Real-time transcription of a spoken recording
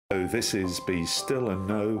So this is Be Still and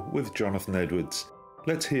Know with Jonathan Edwards.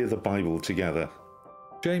 Let's hear the Bible together.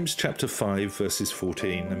 James chapter 5 verses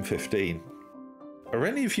 14 and 15. Are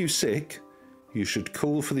any of you sick? You should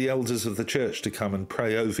call for the elders of the church to come and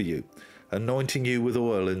pray over you, anointing you with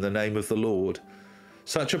oil in the name of the Lord.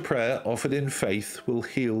 Such a prayer offered in faith will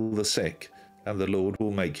heal the sick, and the Lord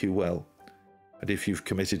will make you well. And if you've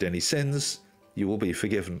committed any sins, you will be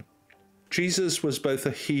forgiven. Jesus was both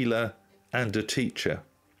a healer and a teacher.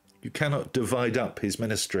 You cannot divide up his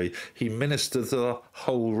ministry. He ministered to the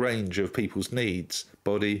whole range of people's needs,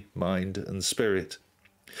 body, mind, and spirit.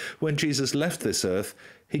 When Jesus left this earth,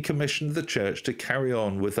 he commissioned the church to carry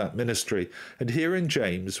on with that ministry, and here in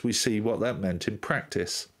James we see what that meant in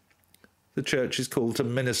practice. The church is called to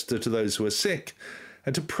minister to those who are sick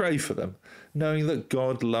and to pray for them, knowing that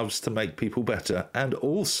God loves to make people better and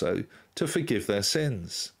also to forgive their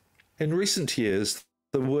sins. In recent years,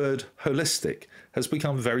 the word holistic has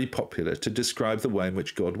become very popular to describe the way in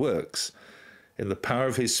which God works. In the power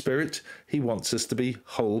of his Spirit, he wants us to be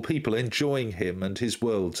whole people, enjoying him and his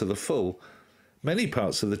world to the full. Many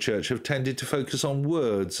parts of the church have tended to focus on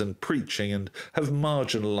words and preaching and have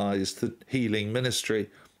marginalized the healing ministry.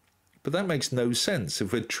 But that makes no sense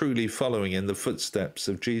if we're truly following in the footsteps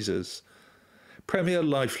of Jesus. Premier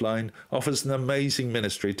Lifeline offers an amazing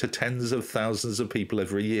ministry to tens of thousands of people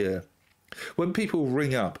every year. When people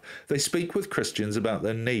ring up, they speak with Christians about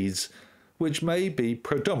their needs, which may be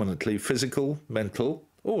predominantly physical, mental,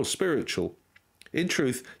 or spiritual. In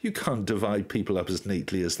truth, you can't divide people up as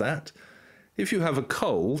neatly as that. If you have a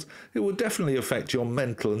cold, it will definitely affect your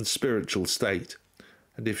mental and spiritual state.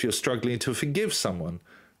 And if you're struggling to forgive someone,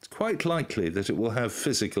 it's quite likely that it will have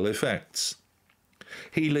physical effects.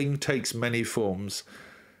 Healing takes many forms,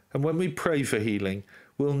 and when we pray for healing,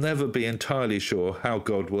 we'll never be entirely sure how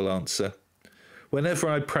God will answer. Whenever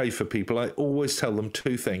I pray for people, I always tell them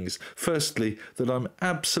two things. Firstly, that I'm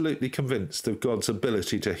absolutely convinced of God's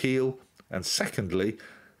ability to heal, and secondly,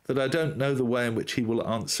 that I don't know the way in which he will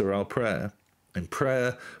answer our prayer. In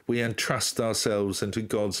prayer, we entrust ourselves into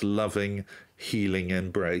God's loving, healing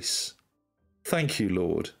embrace. Thank you,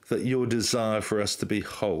 Lord, that your desire for us to be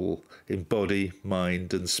whole in body,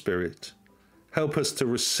 mind, and spirit. Help us to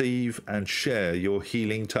receive and share your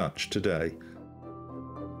healing touch today.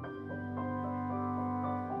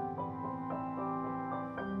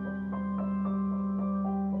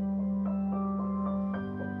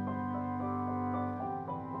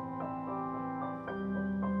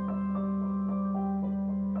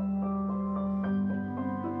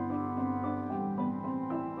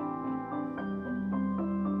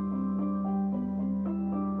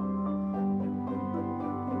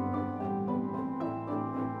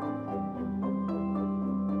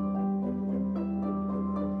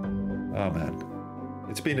 Amen.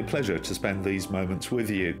 It's been a pleasure to spend these moments with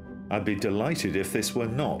you. I'd be delighted if this were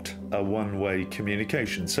not a one-way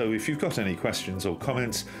communication. So if you've got any questions or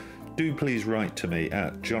comments, do please write to me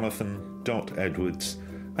at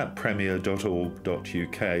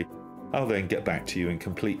jonathan.edwards@premier.org.uk. I'll then get back to you in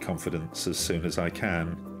complete confidence as soon as I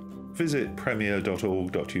can. Visit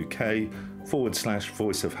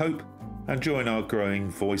premier.org.uk/Voice of Hope and join our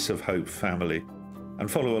growing Voice of Hope family. And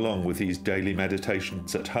follow along with these daily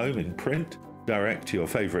meditations at home in print, direct to your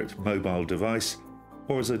favourite mobile device,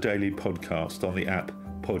 or as a daily podcast on the app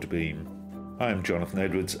Podbean. I am Jonathan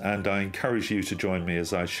Edwards, and I encourage you to join me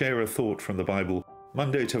as I share a thought from the Bible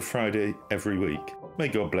Monday to Friday every week. May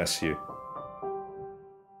God bless you.